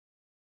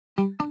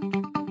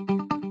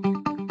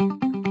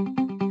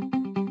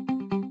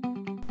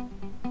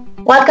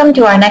Welcome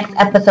to our next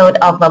episode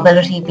of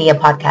Mobility Via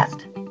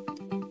Podcast.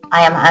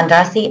 I am Anne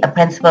Darcy, a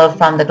principal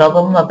from the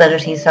Global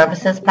Mobility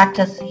Services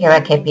practice here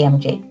at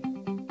KPMG.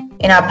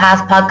 In our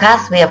past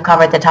podcasts, we have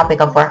covered the topic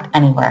of work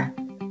anywhere.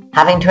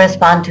 Having to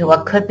respond to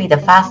what could be the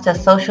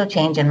fastest social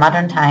change in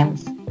modern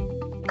times,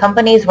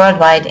 companies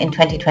worldwide in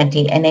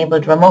 2020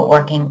 enabled remote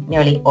working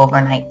nearly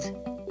overnight.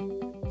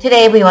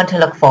 Today, we want to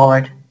look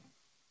forward.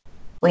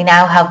 We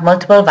now have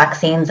multiple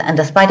vaccines, and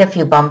despite a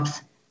few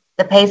bumps,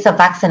 the pace of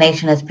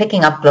vaccination is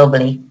picking up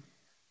globally,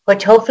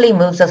 which hopefully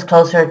moves us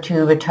closer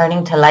to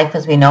returning to life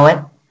as we know it,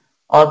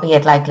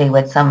 albeit likely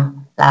with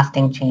some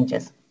lasting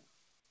changes.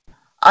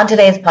 On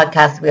today's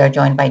podcast, we are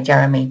joined by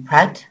Jeremy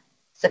Prout,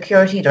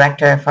 Security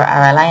Director for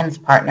our Alliance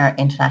Partner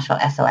International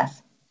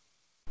SOS.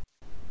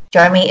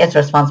 Jeremy is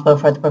responsible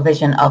for the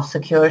provision of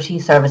security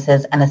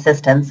services and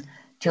assistance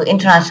to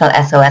international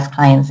SOS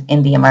clients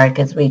in the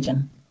Americas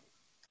region.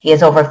 He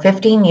has over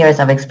 15 years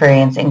of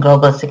experience in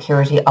global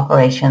security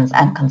operations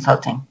and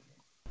consulting.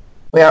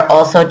 We are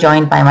also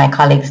joined by my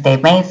colleagues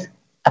Dave Mayes,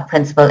 a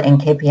principal in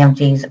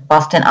KPMG's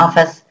Boston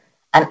office,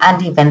 and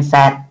Andy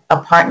Vincett, a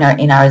partner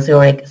in our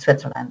Zurich,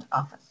 Switzerland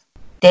office.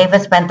 Dave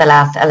has spent the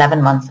last 11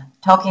 months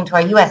talking to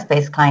our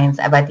US-based clients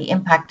about the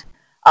impact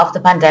of the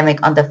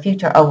pandemic on the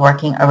future of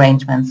working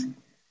arrangements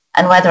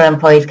and whether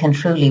employees can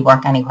truly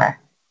work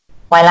anywhere,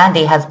 while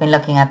Andy has been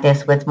looking at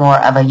this with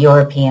more of a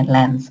European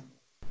lens.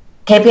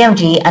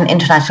 KPMG and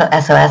International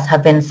SOS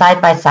have been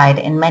side by side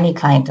in many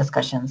client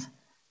discussions,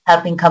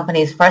 helping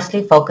companies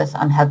firstly focus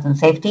on health and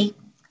safety,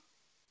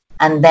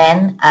 and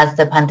then, as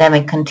the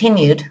pandemic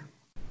continued,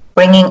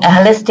 bringing a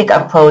holistic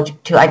approach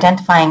to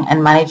identifying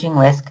and managing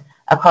risk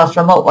across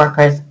remote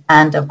workers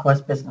and, of course,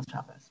 business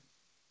travelers.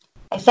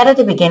 I said at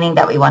the beginning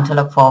that we want to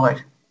look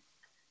forward.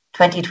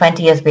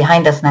 2020 is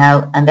behind us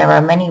now, and there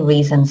are many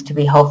reasons to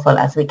be hopeful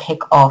as we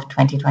kick off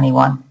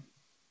 2021.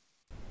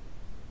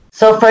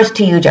 So first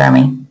to you,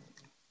 Jeremy.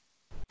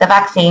 The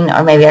vaccine,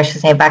 or maybe I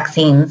should say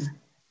vaccines,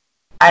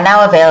 are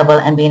now available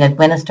and being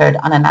administered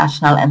on a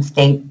national and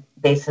state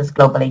basis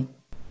globally.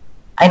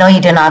 I know you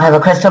do not have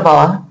a crystal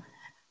ball,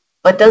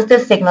 but does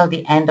this signal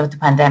the end of the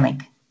pandemic?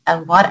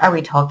 And what are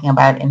we talking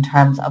about in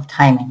terms of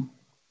timing?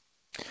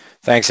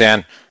 Thanks,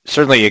 Anne.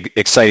 Certainly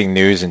exciting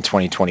news in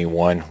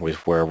 2021 with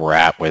where we're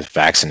at with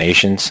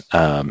vaccinations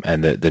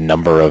and the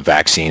number of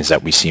vaccines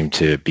that we seem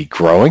to be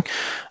growing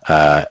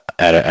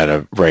at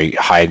a very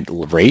high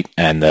rate,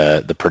 and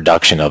the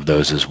production of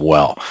those as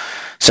well.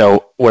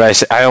 So what I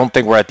say, I don't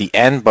think we're at the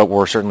end, but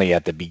we're certainly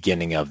at the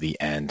beginning of the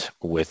end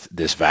with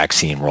this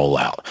vaccine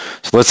rollout.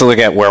 So let's look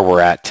at where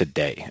we're at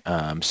today.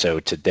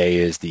 So today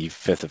is the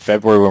 5th of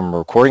February when we're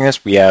recording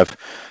this. We have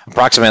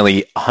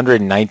approximately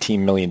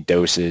 119 million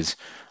doses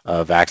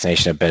of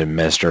vaccination have been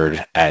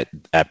administered at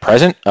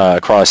present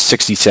across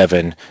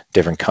 67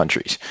 different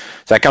countries.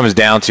 So that comes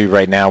down to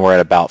right now we're at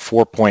about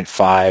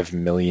 4.5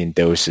 million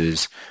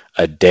doses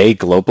a day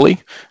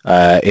globally.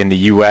 In the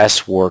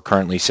U.S., we're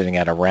currently sitting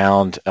at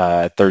around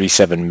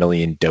 37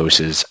 million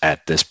doses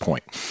at this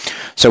point.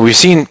 So we've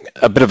seen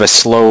a bit of a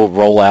slow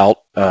rollout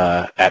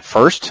at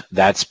first.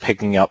 That's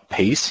picking up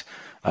pace.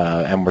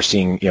 And we're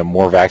seeing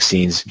more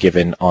vaccines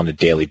given on a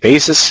daily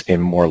basis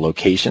in more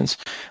locations.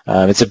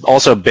 It's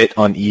also a bit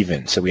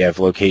uneven. So we have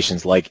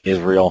locations like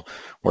Israel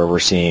where we're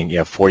seeing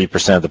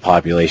 40% of the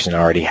population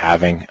already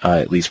having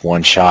at least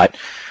one shot.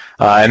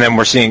 And then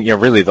we're seeing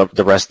really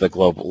the rest of the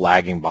globe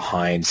lagging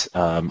behind,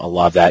 a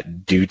lot of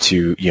that due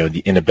to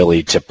the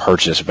inability to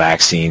purchase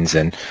vaccines,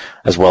 and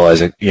as well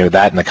as that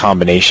and the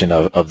combination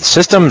of the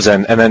systems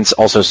and then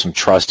also some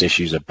trust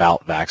issues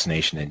about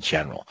vaccination in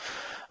general.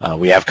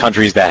 We have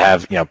countries that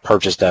have,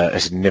 purchased a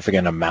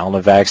significant amount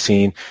of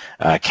vaccine,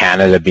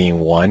 Canada being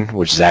one,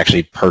 which has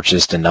actually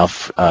purchased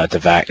enough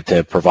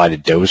to provide a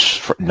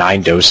dose,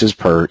 9 doses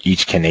per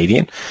each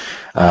Canadian.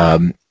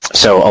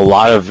 So a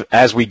lot of,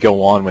 as we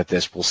go on with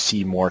this, we'll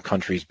see more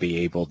countries be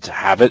able to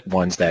have it,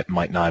 ones that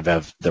might not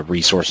have the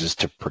resources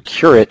to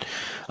procure it,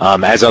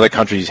 as other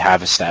countries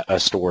have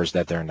stores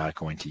that they're not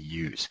going to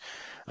use.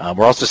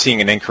 We're also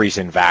seeing an increase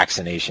in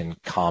vaccination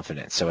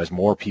confidence. So as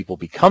more people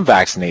become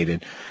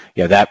vaccinated,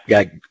 that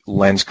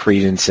lends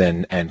credence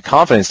and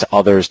confidence to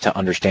others to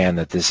understand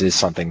that this is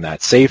something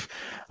that's safe.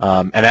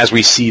 And as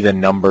we see the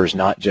numbers,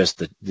 not just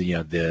the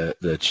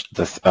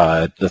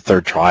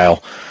third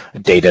trial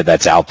data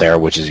that's out there,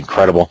 which is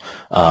incredible,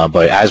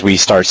 but as we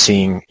start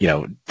seeing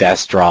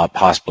deaths drop,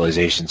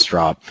 hospitalizations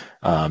drop,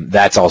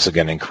 that's also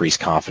going to increase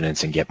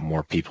confidence and get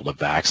more people to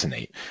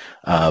vaccinate.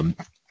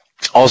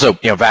 Also,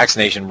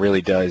 vaccination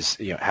really does,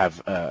 can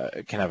have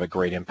a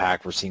great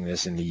impact. We're seeing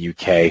this in the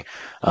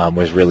UK,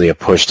 with really a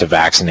push to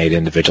vaccinate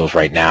individuals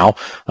right now.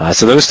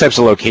 So those types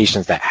of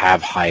locations that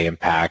have high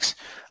impacts,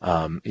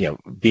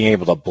 being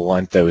able to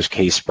blunt those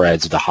case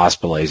spreads, the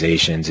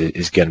hospitalizations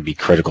is going to be a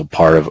critical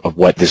part of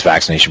what this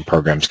vaccination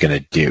program is going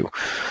to do.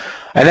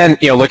 And then,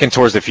 looking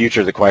towards the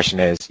future, the question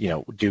is,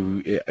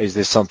 is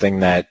this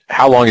something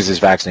how long is this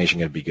vaccination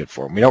going to be good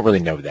for? We don't really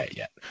know that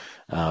yet.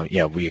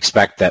 We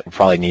expect that we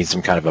probably need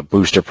some kind of a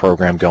booster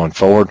program going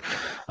forward,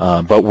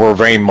 but we're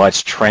very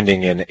much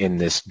trending in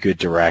this good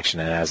direction.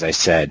 And as I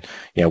said,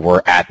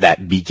 we're at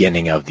that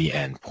beginning of the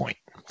end point.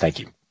 Thank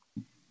you.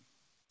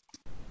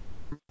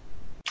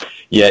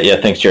 Yeah.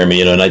 Thanks,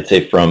 Jeremy. And I'd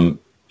say from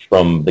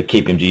the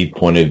KPMG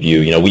point of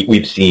view,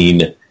 we've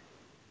seen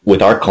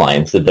with our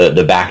clients that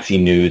the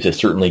vaccine news has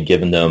certainly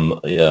given them,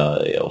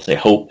 I'll say,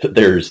 hope that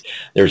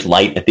there's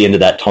light at the end of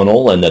that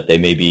tunnel, and that they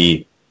may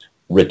be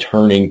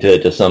returning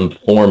to some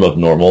form of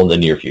normal in the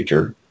near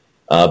future.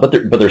 But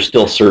there's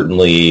still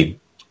certainly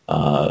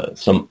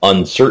some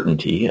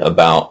uncertainty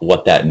about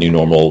what that new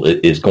normal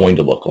is going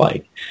to look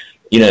like.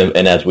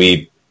 And as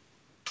we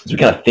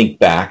kind of think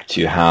back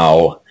to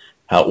how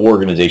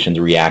organizations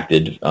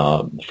reacted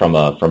from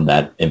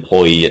that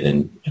employee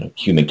and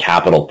human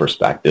capital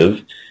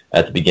perspective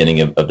at the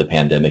beginning of the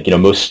pandemic,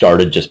 most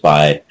started just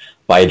by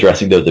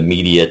addressing those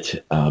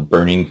immediate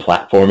burning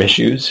platform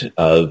issues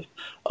of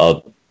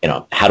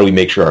how do we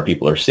make sure our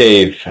people are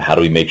safe? How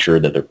do we make sure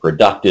that they're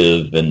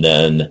productive? And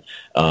then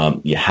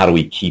how do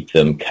we keep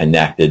them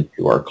connected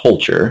to our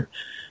culture?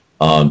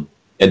 And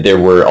there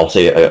were, I'll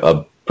say,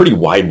 a pretty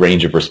wide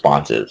range of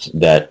responses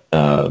that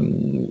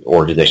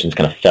organizations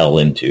kind of fell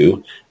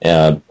into,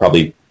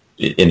 probably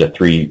into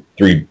three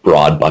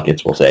broad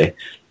buckets, we'll say.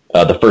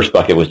 The first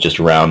bucket was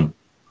just around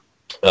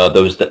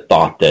those that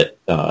thought that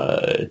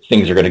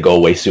things are going to go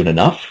away soon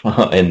enough,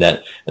 and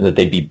that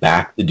they'd be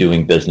back to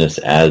doing business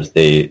as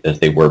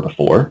they were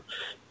before.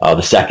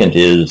 The second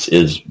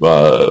is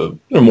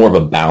more of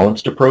a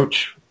balanced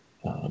approach,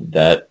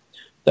 that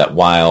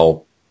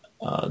while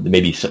they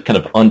may be kind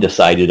of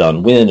undecided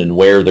on when and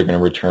where they're going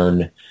to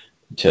return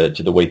to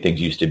the way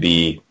things used to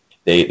be,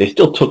 they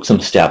still took some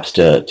steps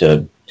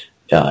to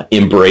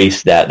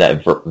embrace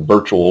that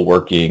virtual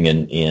working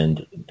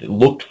and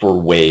looked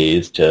for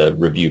ways to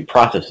review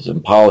processes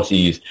and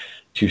policies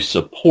to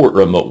support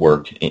remote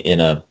work in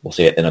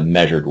a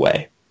measured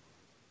way.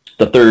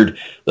 The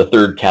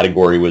third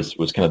category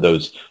was kind of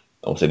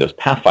those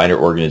pathfinder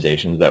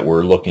organizations that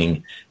were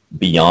looking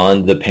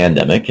beyond the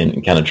pandemic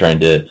and kind of trying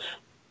to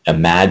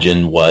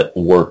imagine what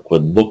work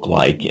would look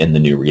like in the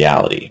new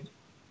reality.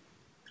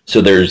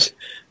 So there's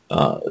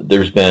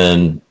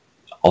been,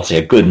 I'll say,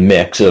 a good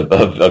mix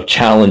of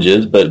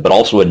challenges, but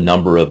also a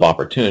number of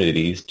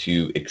opportunities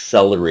to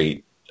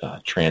accelerate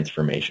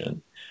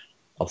transformation.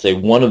 I'll say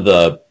one of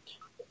the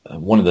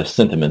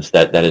sentiments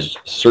that has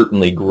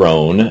certainly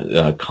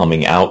grown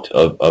coming out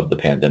of the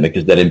pandemic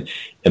is that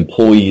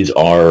employees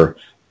are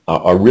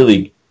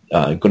really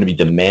going to be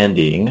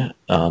demanding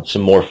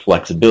some more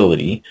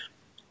flexibility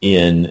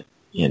in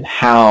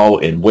how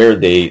and where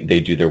they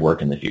do their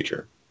work in the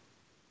future.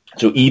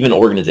 So even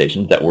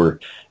organizations that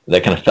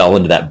kind of fell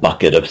into that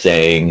bucket of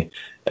saying,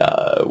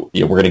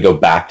 we're going to go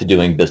back to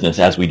doing business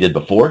as we did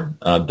before,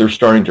 they're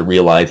starting to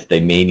realize they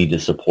may need to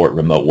support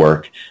remote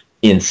work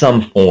in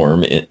some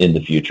form in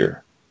the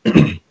future.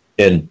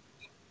 And,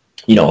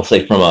 I'll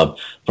say from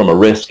a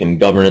risk and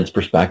governance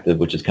perspective,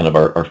 which is kind of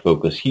our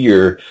focus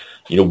here,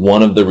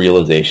 one of the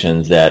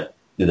realizations that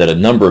a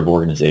number of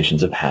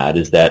organizations have had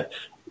is that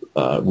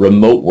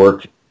remote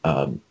work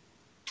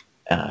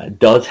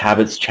does have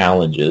its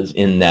challenges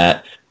in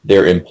that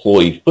their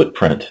employee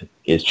footprint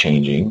is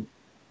changing,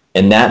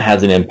 and that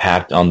has an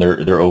impact on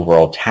their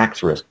overall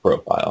tax risk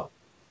profile.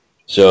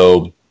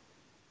 So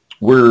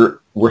we're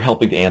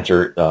helping to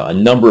answer a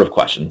number of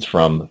questions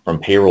from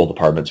payroll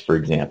departments, for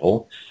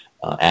example,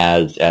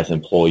 as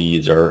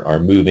employees are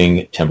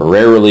moving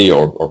temporarily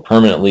or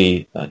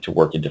permanently to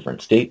work in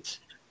different states.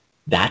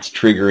 That's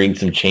triggering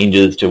some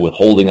changes to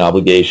withholding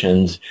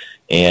obligations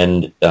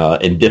and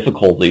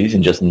difficulties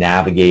in just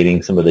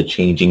navigating some of the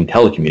changing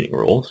telecommuting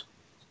rules.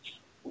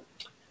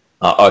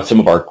 Some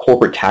of our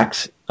corporate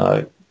tax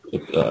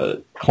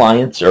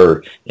clients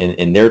are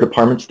in their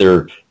departments.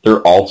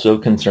 They're also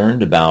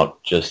concerned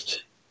about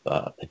just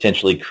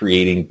potentially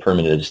creating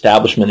permanent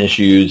establishment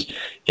issues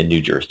in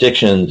new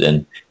jurisdictions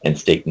and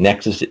state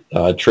nexus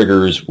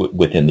triggers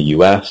within the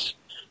U.S.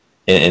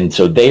 And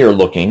so they are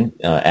looking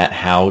at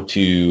how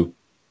to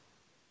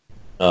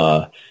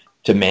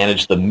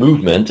manage the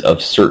movement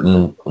of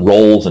certain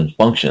roles and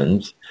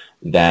functions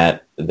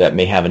that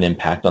may have an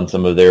impact on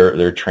some of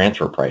their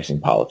transfer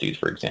pricing policies,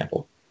 for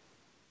example.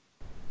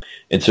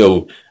 And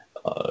so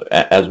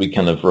as we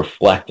kind of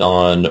reflect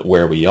on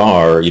where we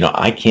are,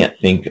 I can't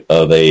think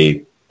of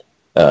a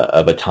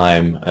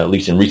time, at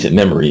least in recent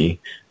memory,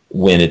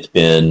 when it's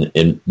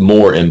been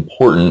more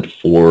important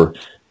for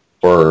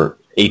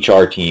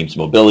HR teams,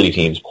 mobility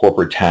teams,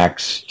 corporate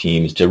tax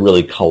teams to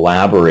really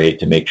collaborate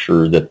to make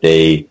sure that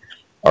they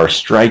are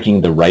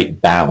striking the right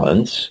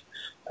balance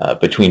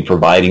between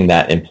providing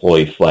that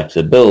employee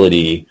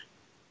flexibility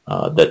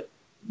that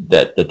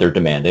they're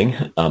demanding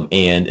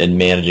and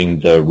managing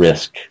the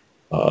risk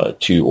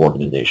to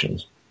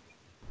organizations.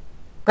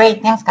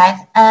 Great, thanks guys.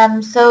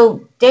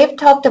 So Dave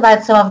talked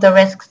about some of the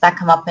risks that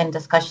come up in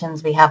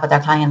discussions we have with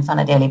our clients on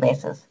a daily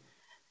basis.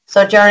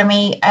 So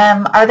Jeremy,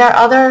 are there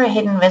other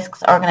hidden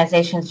risks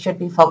organizations should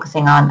be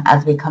focusing on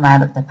as we come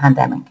out of the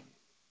pandemic?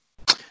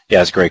 Yeah,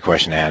 that's a great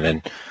question, Ann.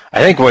 And I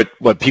think what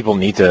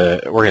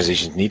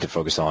organizations need to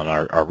focus on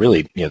are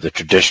really, the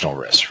traditional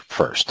risks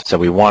first. So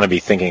we want to be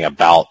thinking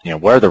about,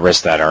 what are the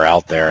risks that are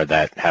out there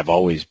that have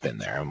always been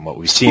there. And what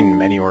we've seen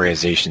many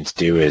organizations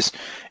do is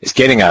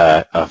getting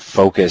a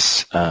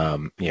focus,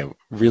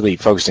 really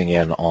focusing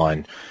in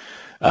on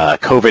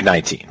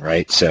COVID-19,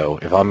 right? So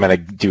if I'm going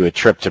to do a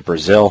trip to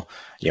Brazil,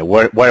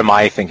 what am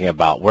I thinking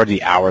about? What are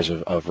the hours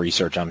of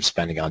research I'm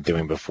spending on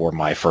doing before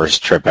my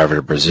first trip ever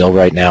to Brazil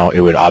right now?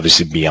 It would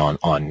obviously be on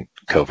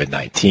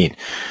COVID-19.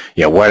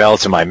 What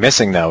else am I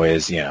missing though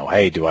is,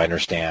 hey, do I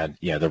understand,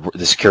 the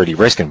security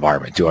risk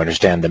environment? Do I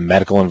understand the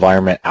medical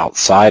environment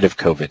outside of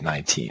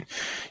COVID-19?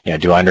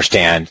 Do I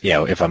understand,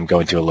 if I'm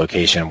going to a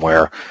location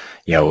where,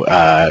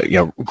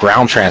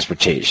 ground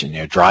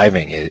transportation,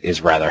 driving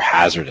is rather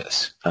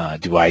hazardous.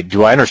 Do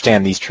I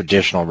understand these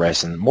traditional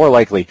risks, and more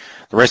likely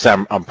the risks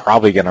that I'm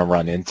probably going to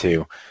run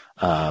into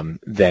than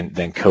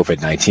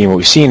COVID-19? What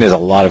we've seen is a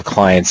lot of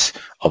clients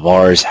of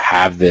ours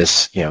have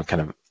this,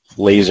 kind of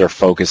laser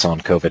focus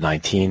on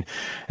COVID-19,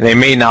 and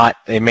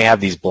they may have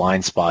these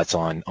blind spots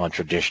on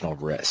traditional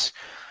risks.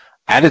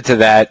 Added to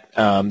that,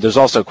 there's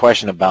also a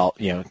question about,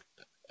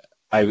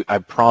 I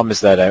promise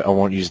that I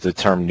won't use the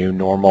term new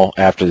normal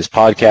after this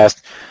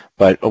podcast,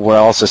 but what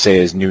I'll also say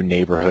is new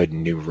neighborhood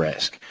and new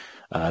risk.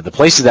 The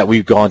places that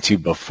we've gone to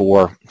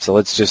before, so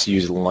let's just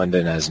use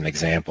London as an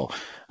example.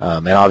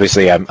 And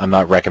obviously I'm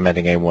not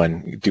recommending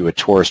anyone do a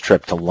tourist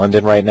trip to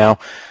London right now,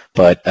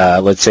 but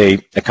let's say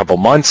a couple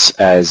months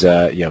as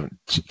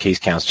case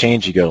counts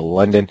change, you go to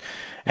London,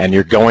 and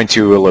you're going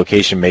to a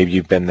location, maybe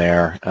you've been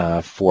there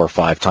 4 or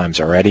 5 times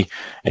already,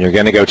 and you're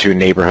going to go to a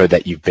neighborhood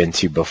that you've been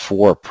to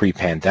before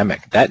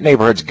pre-pandemic. That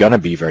neighborhood's going to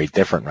be very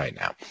different right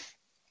now.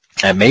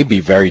 And may be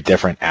very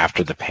different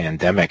after the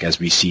pandemic as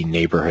we see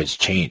neighborhoods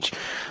change.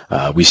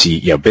 We see,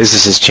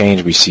 businesses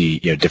change. We see,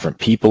 different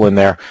people in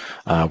there.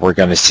 We're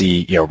going to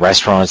see,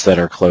 restaurants that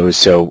are closed.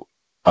 So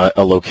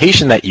a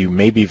location that you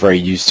may be very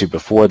used to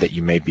before, that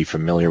you may be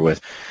familiar with,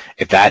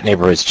 if that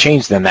neighborhood's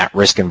changed, then that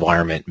risk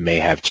environment may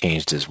have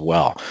changed as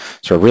well.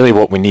 So really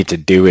what we need to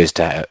do is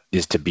to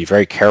be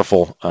very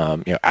careful,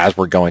 as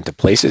we're going to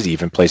places,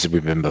 even places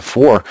we've been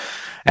before,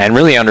 and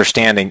really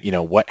understanding,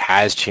 what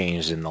has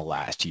changed in the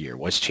last year,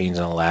 what's changed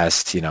in the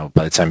last,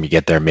 by the time you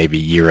get there, maybe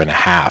a year and a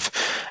half,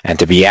 and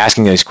to be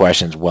asking those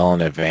questions well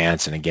in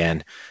advance. And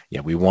again,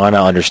 we want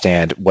to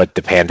understand what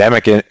the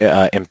pandemic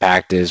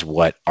impact is,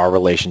 what our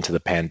relation to the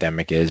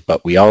pandemic is,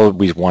 but we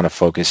always want to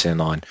focus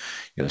in on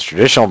the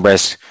traditional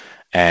risks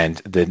and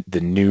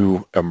the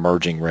new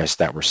emerging risks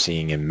that we're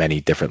seeing in many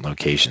different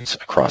locations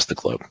across the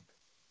globe.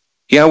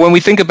 Yeah, when we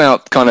think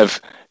about kind of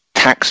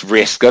tax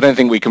risk, I don't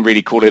think we can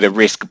really call it a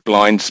risk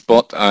blind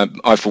spot.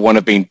 I, for one,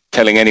 have been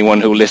telling anyone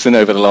who will listen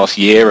over the last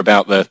year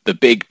about the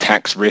big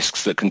tax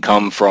risks that can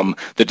come from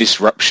the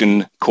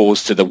disruption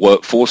caused to the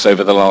workforce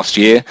over the last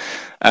year.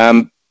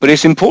 But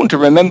it's important to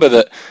remember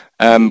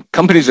that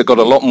companies have got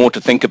a lot more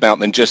to think about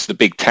than just the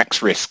big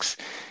tax risks.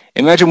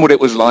 Imagine what it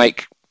was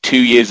like 2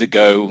 years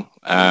ago.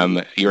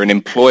 You're an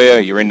employer,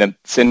 you're in the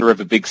center of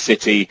a big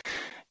city,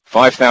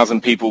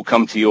 5,000 people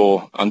come to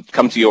your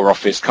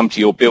office, come to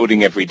your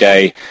building every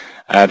day.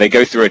 They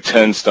go through a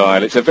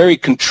turnstile. It's a very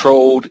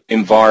controlled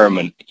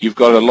environment. You've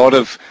got a lot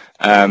of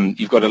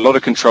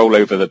control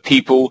over the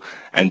people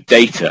and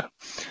data.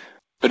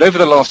 But over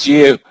the last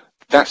year,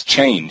 that's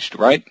changed,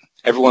 right?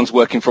 Everyone's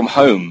working from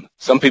home.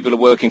 Some people are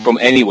working from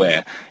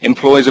anywhere.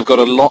 Employers have got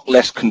a lot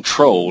less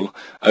control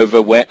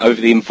over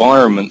the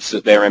environments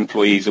that their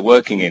employees are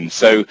working in.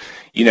 So,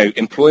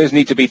 employers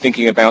need to be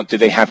thinking about, do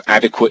they have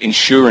adequate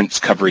insurance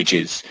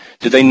coverages?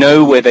 Do they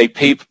know where their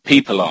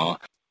people are?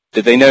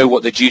 Do they know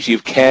what the duty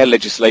of care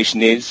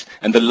legislation is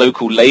and the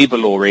local labour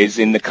law is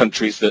in the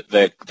countries that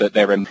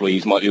their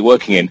employees might be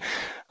working in?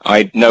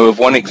 I know of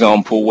one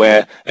example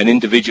where an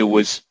individual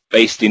was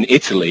based in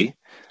Italy,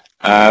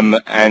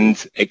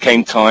 and it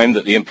came time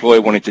that the employer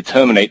wanted to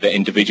terminate that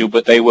individual,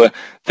 but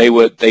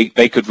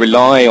they could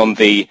rely on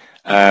the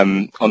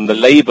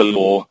labour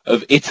law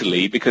of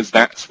Italy because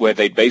that's where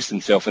they base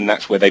themselves and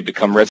that's where they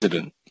become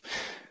resident.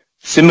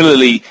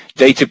 Similarly,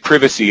 data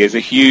privacy is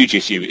a huge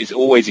issue. It's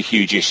always a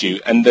huge issue,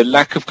 and the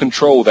lack of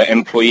control that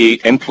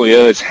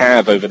employers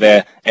have over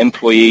their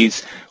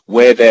employees,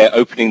 where they're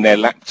opening their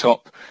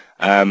laptop,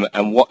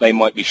 and what they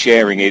might be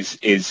sharing is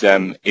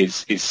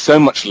so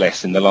much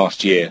less in the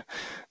last year.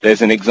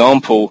 There's an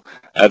example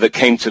that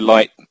came to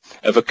light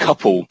of a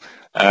couple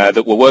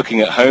that were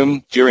working at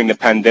home during the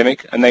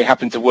pandemic, and they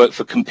happened to work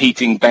for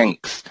competing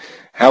banks.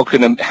 How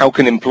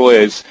can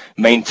employers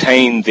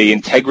maintain the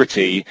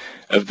integrity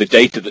of the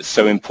data that's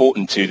so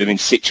important to them in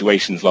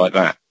situations like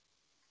that?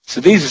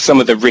 So these are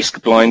some of the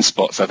risk blind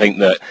spots I think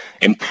that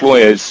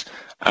employers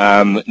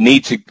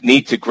need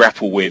to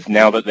grapple with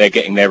now that they're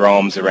getting their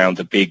arms around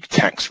the big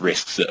tax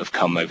risks that have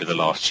come over the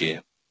last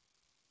year.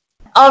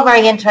 All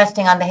very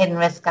interesting on the hidden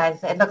risk,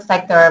 guys. It looks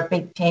like there are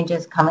big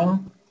changes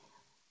coming.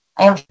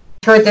 I am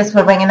sure this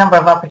will bring a number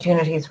of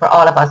opportunities for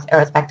all of us,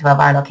 irrespective of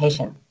our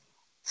location.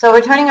 So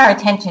we're turning our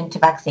attention to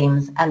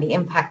vaccines and the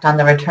impact on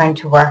the return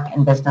to work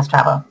and business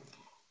travel.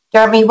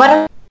 Jeremy, what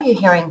are you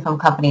hearing from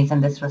companies in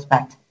this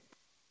respect?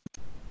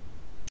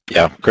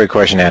 Yeah, great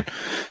question, Ann.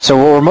 So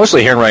what we're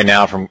mostly hearing right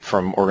now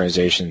from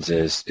organizations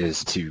is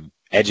to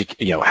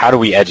educate, how do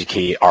we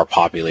educate our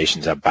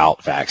populations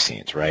about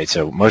vaccines, right?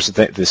 So most of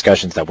the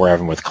discussions that we're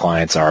having with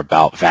clients are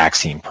about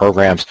vaccine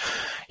programs.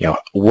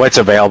 What's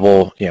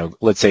available,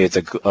 let's say it's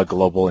a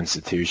global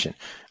institution.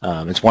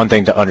 It's one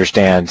thing to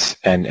understand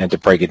and to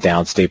break it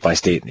down state by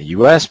state in the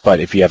U.S., but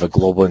if you have a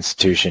global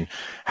institution,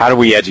 how do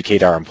we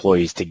educate our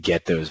employees to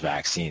get those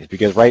vaccines?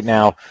 Because right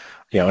now,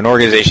 an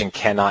organization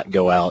cannot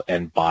go out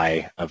and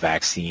buy a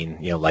vaccine,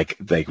 like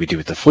we do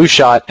with the flu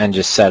shot and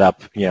just set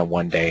up,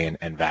 one day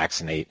and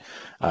vaccinate,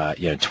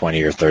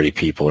 20 or 30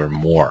 people or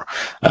more.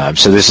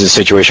 So this is a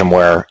situation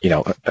where,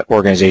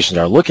 organizations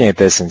are looking at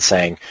this and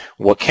saying,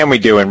 what can we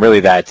do? And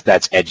really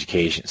that's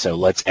education. So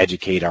let's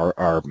educate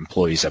our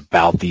employees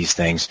about these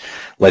things.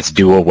 Let's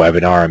do a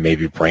webinar and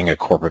maybe bring a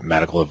corporate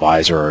medical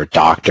advisor or a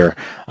doctor,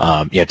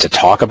 to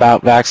talk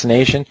about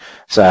vaccination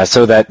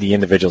so that the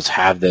individuals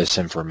have this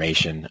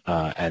information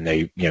and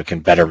they can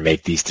better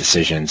make these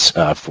decisions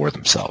for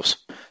themselves.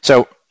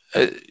 So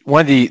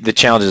one of the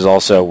challenges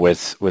also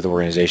with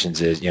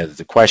organizations is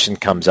the question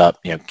comes up,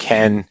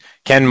 can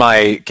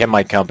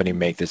my company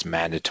make this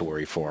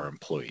mandatory for our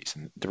employees?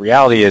 And the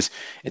reality is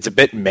it's a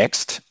bit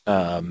mixed.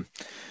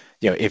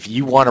 If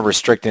you want to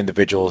restrict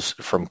individuals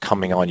from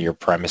coming on your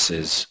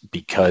premises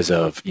because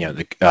of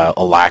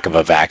a lack of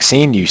a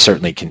vaccine, you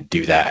certainly can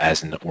do that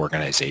as an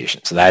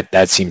organization. So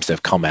that seems to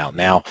have come out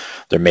now.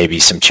 There may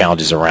be some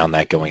challenges around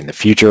that going in the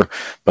future,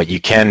 but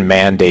you can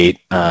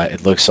mandate.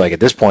 It looks like at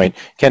this point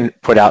can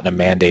put out a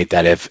mandate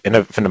that if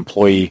an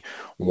employee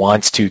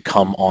wants to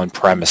come on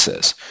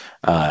premises,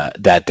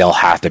 that they'll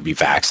have to be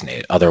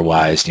vaccinated.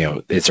 Otherwise,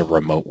 it's a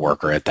remote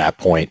worker at that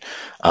point.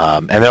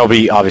 And there'll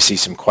be obviously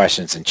some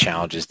questions and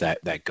challenges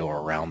that go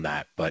around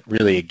that. But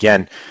really,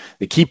 again,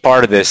 the key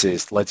part of this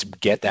is let's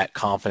get that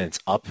confidence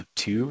up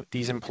to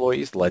these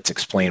employees. Let's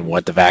explain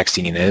what the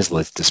vaccine is.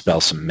 Let's dispel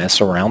some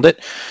myths around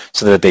it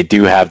so that they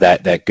do have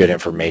that good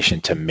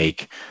information to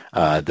make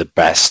the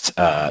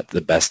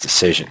best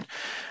decision.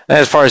 And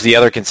as far as the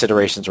other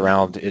considerations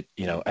around it,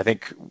 I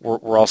think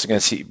we're also going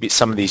to see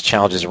some of these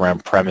challenges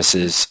around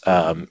premises,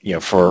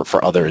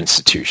 for other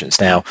institutions.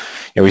 Now,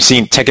 we've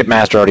seen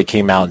Ticketmaster already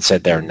came out and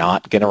said they're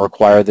not going to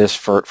require this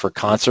for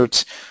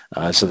concerts.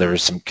 So there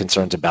was some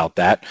concerns about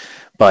that.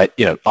 But,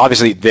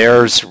 obviously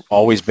there's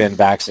always been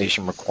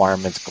vaccination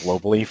requirements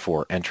globally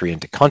for entry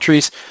into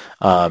countries.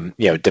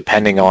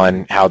 Depending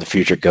on how the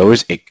future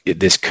goes,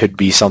 this could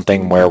be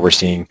something where we're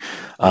seeing,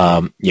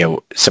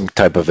 some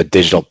type of a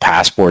digital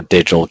passport,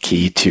 digital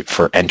key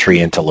for entry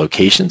into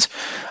locations.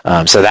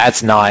 So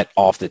that's not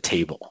off the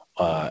table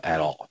at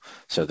all.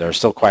 So there are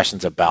still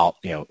questions about,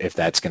 if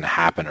that's going to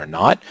happen or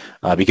not,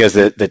 because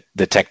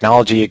the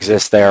technology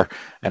exists there,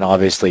 and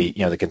obviously,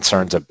 the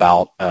concerns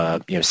about,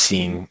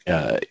 seeing,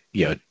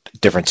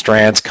 different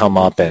strands come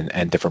up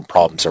and different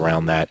problems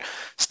around that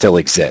still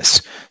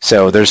exist.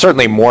 So there's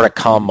certainly more to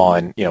come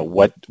on,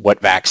 what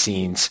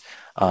vaccines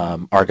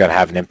are going to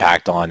have an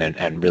impact on,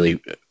 and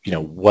really,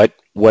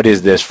 what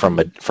is this from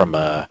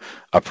a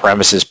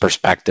premises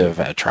perspective,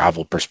 a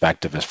travel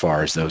perspective, as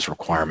far as those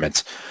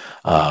requirements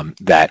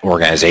that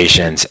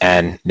organizations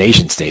and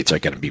nation states are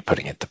going to be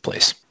putting into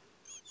place.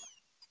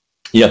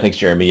 Yeah, thanks,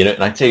 Jeremy.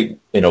 And I'd say,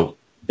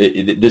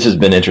 this has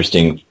been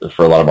interesting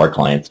for a lot of our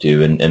clients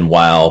too. And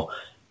while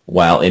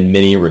in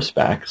many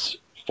respects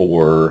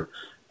for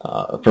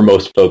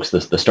most folks,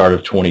 the start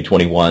of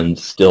 2021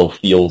 still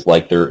feels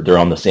like they're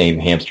on the same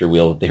hamster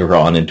wheel that they were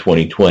on in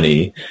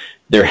 2020.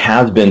 There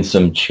has been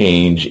some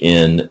change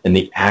in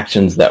the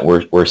actions that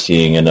we're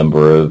seeing a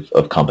number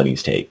of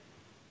companies take.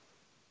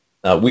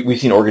 We've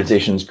seen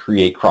organizations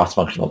create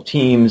cross-functional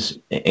teams,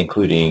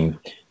 including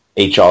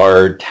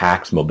HR,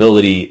 tax,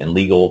 mobility, and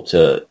legal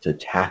to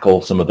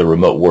tackle some of the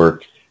remote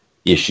work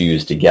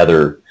issues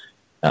together.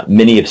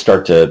 Many have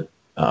started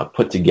to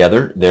put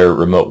together their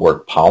remote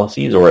work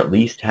policies, or at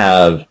least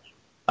have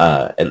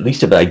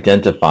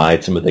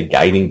identified some of the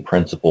guiding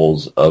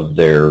principles of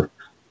their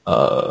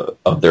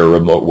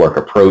remote work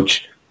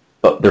approach.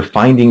 But they're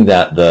finding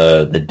that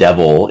the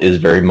devil is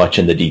very much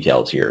in the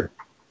details here.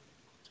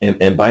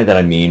 And by that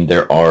I mean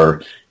there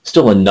are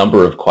still a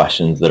number of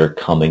questions that are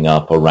coming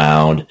up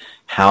around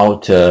how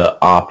to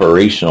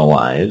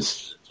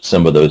operationalize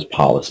some of those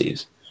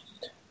policies.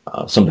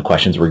 Some of the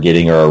questions we're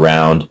getting are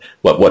around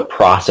what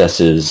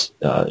processes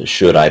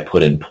should I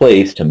put in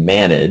place to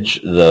manage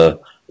the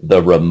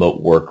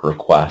remote work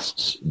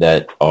requests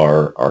that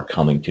are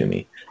coming to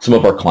me. Some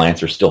of our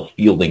clients are still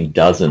fielding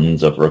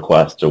dozens of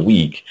requests a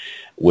week,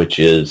 which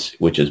is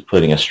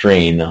putting a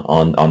strain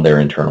on their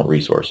internal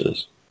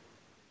resources.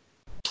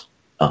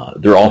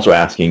 They're also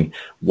asking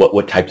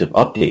what types of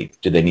updates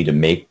do they need to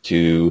make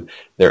to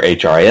their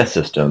HRIS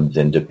systems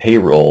and to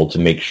payroll to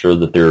make sure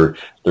that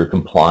they're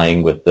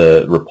complying with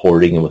the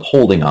reporting and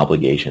withholding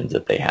obligations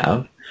that they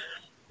have.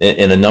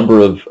 And a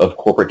number of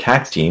corporate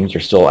tax teams are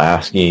still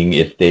asking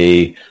if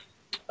they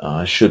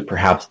should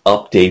perhaps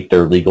update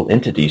their legal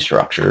entity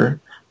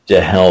structure to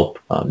help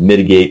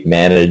mitigate,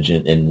 manage,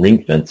 and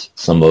ring fence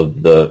some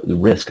of the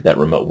risk that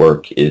remote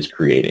work is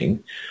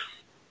creating.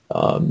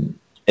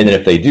 And then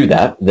if they do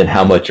that, then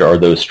how much are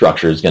those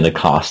structures going to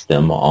cost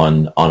them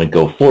on a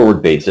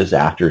go-forward basis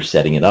after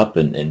setting it up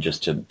and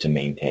just to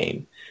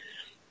maintain?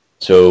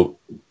 So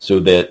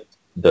that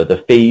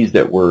the phase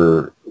that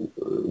we're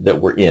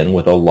in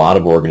with a lot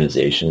of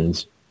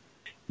organizations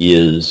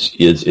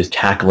is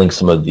tackling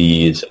some of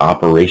these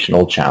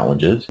operational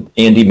challenges.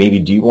 Andy, maybe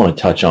do you want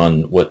to touch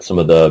on what some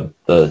of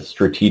the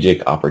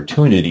strategic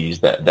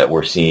opportunities that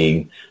we're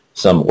seeing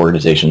some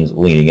organizations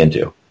leaning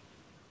into?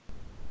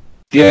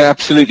 Yeah,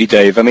 absolutely,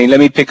 Dave. I mean, let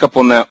me pick up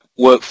on that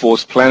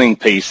workforce planning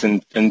piece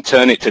and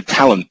turn it to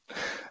talent.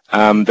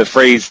 The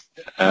phrase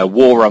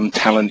war on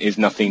talent is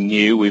nothing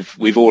new.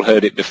 We've all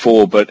heard it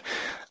before, but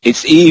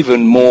it's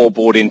even more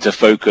brought into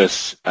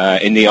focus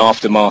in the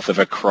aftermath of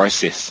a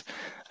crisis.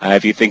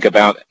 If you think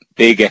about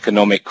big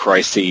economic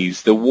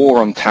crises, the war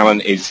on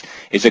talent is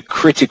a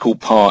critical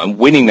part, and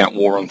winning that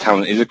war on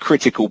talent is a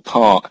critical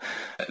part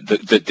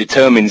that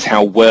determines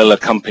how well a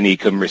company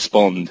can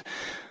respond.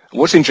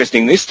 What's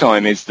interesting this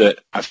time is that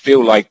I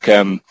feel like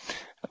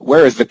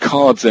whereas the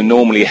cards are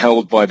normally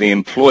held by the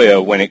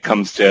employer when it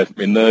comes to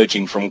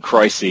emerging from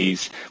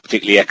crises,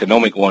 particularly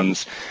economic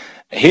ones,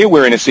 here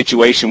we're in a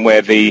situation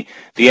where the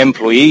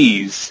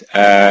employees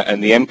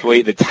and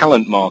the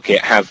talent market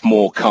have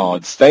more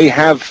cards. They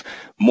have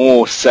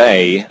more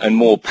say and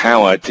more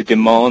power to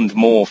demand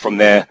more from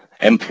their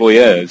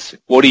employers.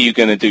 What are you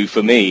going to do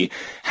for me?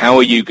 How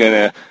are you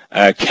going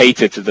to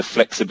cater to the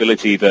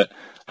flexibility that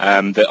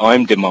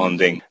I'm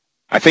demanding?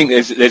 I think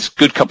there's a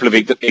good couple of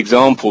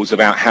examples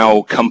about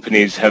how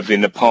companies have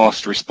in the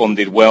past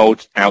responded well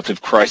out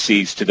of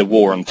crises to the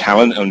war on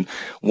talent, and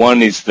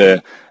one is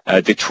the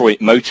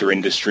Detroit motor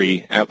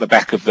industry. Out the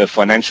back of the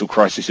financial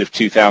crisis of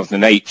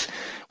 2008,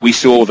 we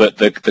saw that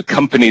the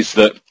companies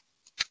that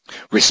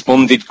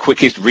responded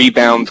quickest,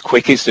 rebound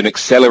quickest, and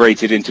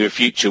accelerated into the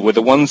future were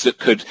the ones that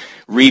could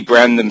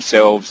rebrand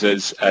themselves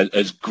as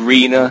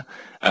greener,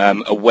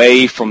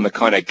 away from the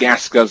kind of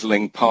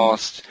gas-guzzling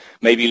past,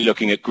 maybe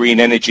looking at green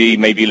energy,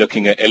 maybe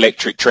looking at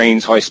electric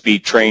trains,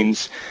 high-speed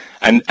trains,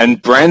 and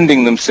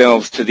branding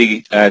themselves to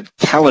the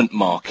talent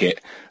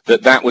market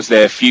that was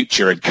their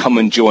future and come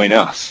and join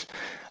us.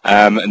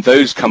 And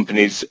those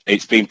companies,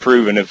 it's been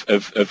proven,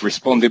 have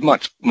responded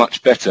much,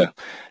 much better.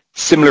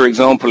 Similar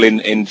example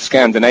in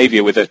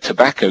Scandinavia with a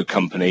tobacco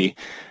company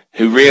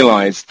who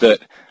realized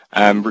that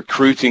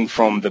recruiting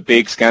from the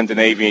big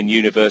Scandinavian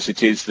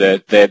universities,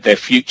 their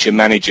future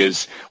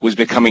managers, was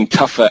becoming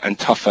tougher and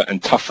tougher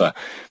and tougher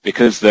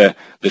because the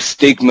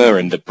stigma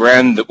and the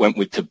brand that went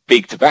with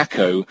big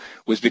tobacco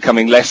was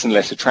becoming less and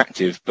less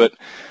attractive.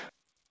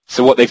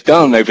 So what they've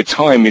done over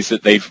time is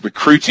that they've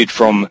recruited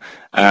from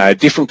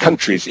different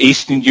countries,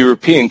 Eastern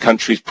European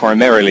countries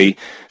primarily,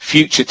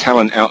 future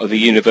talent out of the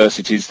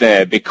universities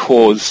there,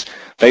 because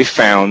they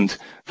found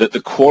that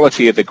the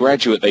quality of the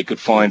graduate they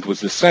could find was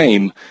the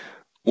same,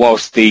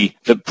 whilst the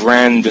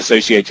brand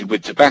associated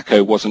with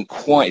tobacco wasn't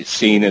quite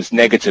seen as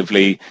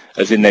negatively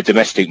as in their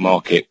domestic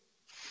market.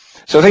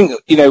 So I think,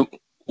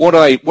 what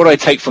I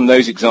take from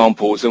those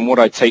examples and what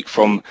I take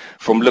from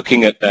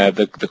looking at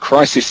the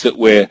crisis that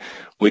we're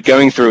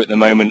going through at the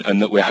moment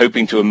and that we're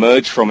hoping to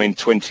emerge from in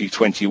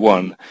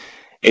 2021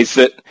 is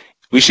that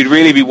we should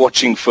really be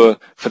watching for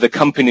the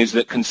companies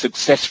that can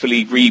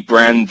successfully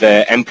rebrand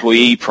their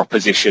employee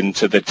proposition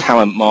to the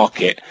talent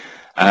market,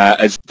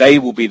 as they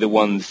will be the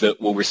ones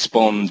that will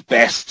respond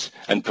best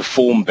and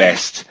perform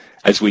best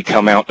as we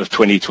come out of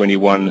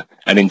 2021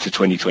 and into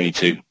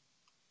 2022.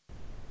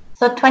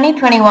 So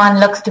 2021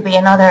 looks to be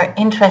another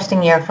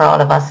interesting year for all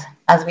of us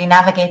as we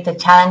navigate the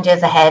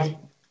challenges ahead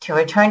to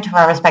return to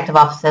our respective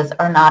offices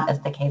or not, as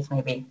the case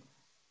may be.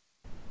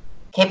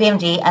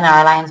 KPMG and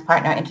our alliance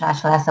partner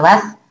International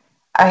SOS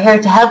are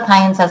here to help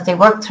clients as they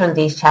work through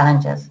these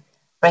challenges,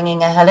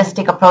 bringing a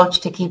holistic approach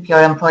to keep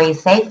your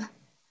employees safe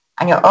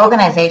and your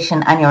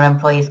organization and your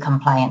employees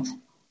compliant.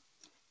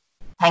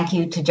 Thank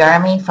you to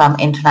Jeremy from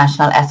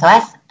International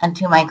SOS and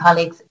to my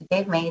colleagues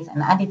Dave Mayes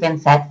and Andy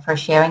Vincett for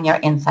sharing your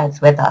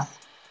insights with us.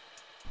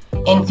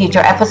 In future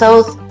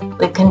episodes,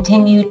 we'll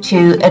continue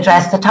to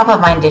address the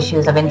top-of-mind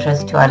issues of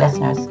interest to our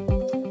listeners.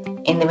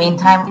 In the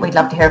meantime, we'd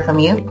love to hear from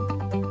you.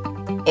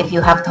 If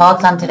you have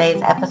thoughts on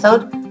today's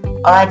episode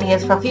or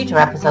ideas for future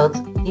episodes,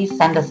 please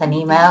send us an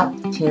email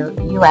to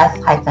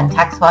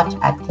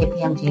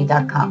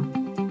us-taxwatch@kpmg.com.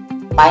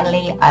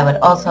 Finally, I would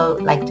also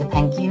like to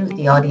thank you,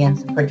 the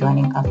audience, for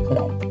joining us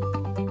today.